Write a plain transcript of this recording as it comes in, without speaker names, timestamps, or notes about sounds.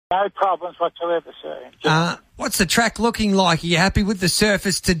No problems whatsoever, sir. What's the track looking like? Are you happy with the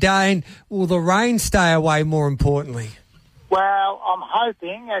surface today, and will the rain stay away, more importantly? Well, I'm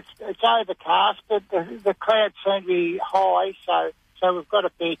hoping. It's overcast, but the clouds seem to be high, so we've got a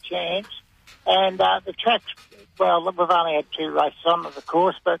fair chance. And the track's, well, we've only had 2 races on the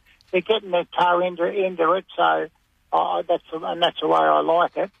course, but they're getting their toe into it, so that's the way I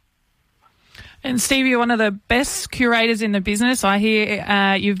like it. And Steve, you're one of the best curators in the business. I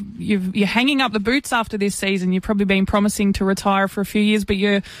hear you're hanging up the boots after this season. You've probably been promising to retire for a few years, but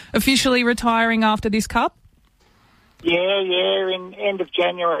you're officially retiring after this Cup? Yeah, in end of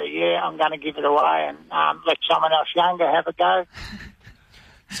January, I'm going to give it away and let someone else younger have a go.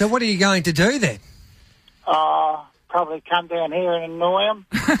 So what are you going to do then? Probably come down here and annoy them.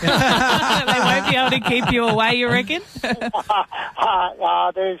 They won't be able to keep you away, you reckon? There's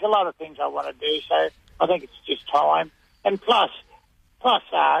a lot of things I want to do, so I think it's just time. And plus,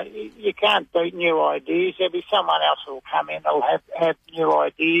 you can't beat new ideas. There'll be someone else who will come in, they'll have new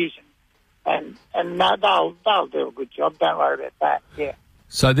ideas, and they'll do a good job. Don't worry about that, yeah.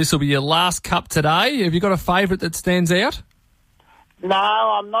 So this will be your last Cup today. Have you got a favourite that stands out? No,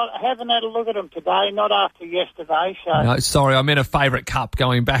 I'm not. I haven't had a look at them today, not after yesterday. So. No, sorry, I meant a favourite Cup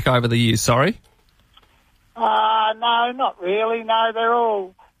going back over the years, sorry. No, not really. No, they're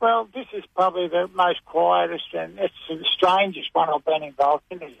all... Well, this is probably the most quietest and it's the strangest one I've been involved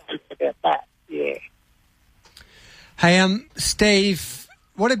in. About that, yeah. Hey, Steve,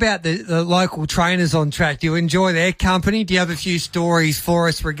 what about the local trainers on track? Do you enjoy their company? Do you have a few stories for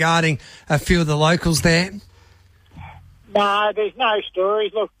us regarding a few of the locals there? No, there's no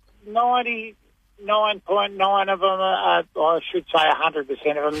stories. Look, 99.9 of them, I should say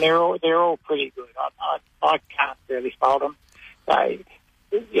 100% of them, they're all pretty good. I can't really fault them. I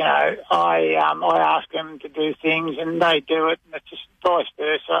ask them to do things and they do it, and it's just vice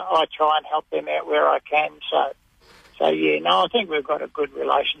versa. I try and help them out where I can. So yeah, no, I think we've got a good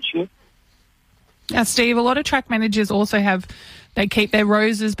relationship. Now, Steve, a lot of track managers also they keep their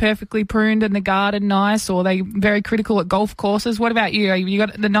roses perfectly pruned and the garden nice, or they're very critical at golf courses. What about you? Have you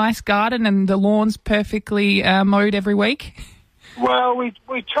got the nice garden and the lawns perfectly mowed every week? Well, we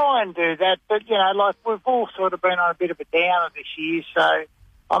try and do that, but, we've all sort of been on a bit of a downer this year, so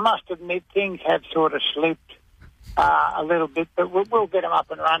I must admit things have sort of slipped a little bit, but we'll get them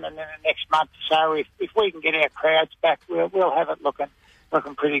up and running in the next month or so. If we can get our crowds back, we'll have it looking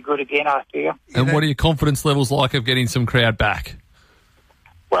pretty good again, I feel. And what are your confidence levels like of getting some crowd back?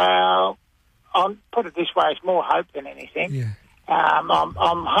 Well, I'll put it this way, it's more hope than anything. Yeah. I'm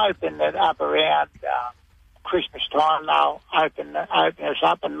hoping that up around Christmas time they'll open us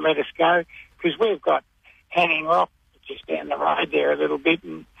up and let us go, because we've got Hanging Rock just down the road there a little bit,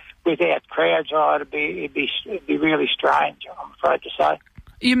 and without crowds, it'd be really strange, I'm afraid to say.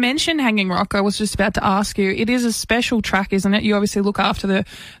 You mentioned Hanging Rock. I was just about to ask you. It is a special track, isn't it? You obviously look after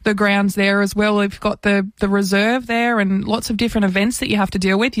the grounds there as well. You've got the reserve there and lots of different events that you have to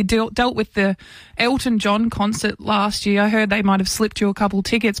deal with. You dealt with the Elton John concert last year. I heard they might have slipped you a couple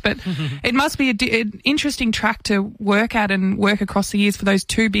tickets, but it must be an interesting track to work at and work across the years for those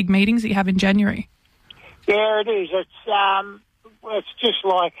 2 big meetings that you have in January. Yeah, it is. It's just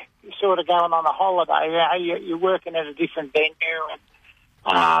like sort of going on a holiday. You're working at a different venue and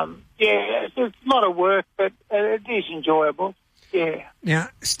it's a lot of work, but it is enjoyable. Yeah. Now,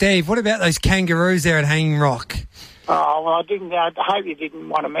 Steve, what about those kangaroos there at Hanging Rock? Oh, well, I hope you didn't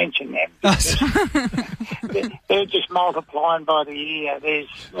want to mention them. They're just multiplying by the year.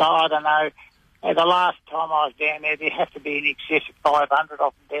 I don't know. The last time I was down there have to be in excess of 500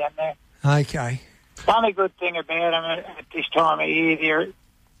 of them down there. Okay. The only good thing about them at this time of year, they're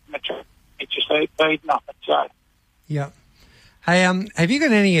just feeding off it. So. Yep. Hey, have you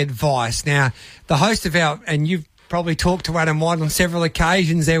got any advice? Now, the host of and you've probably talked to Adam White on several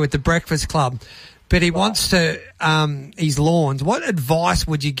occasions there with the Breakfast Club, but he wants to, his lawns. What advice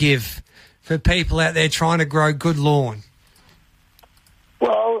would you give for people out there trying to grow good lawn?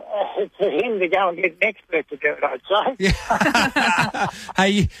 Well, for him to go and get an expert to do it, I'd say. Yeah.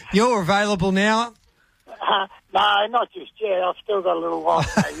 Hey, you're available now? No, not just yet. I've still got a little while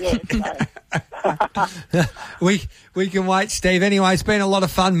to go yet. We can wait, Steve. Anyway, it's been a lot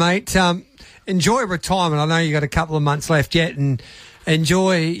of fun, mate. Enjoy retirement. I know you got a couple of months left yet, and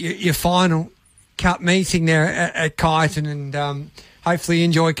enjoy your final Cup meeting there at Kyneton, and hopefully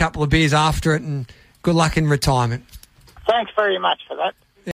enjoy a couple of beers after it, and good luck in retirement. Thanks very much for that.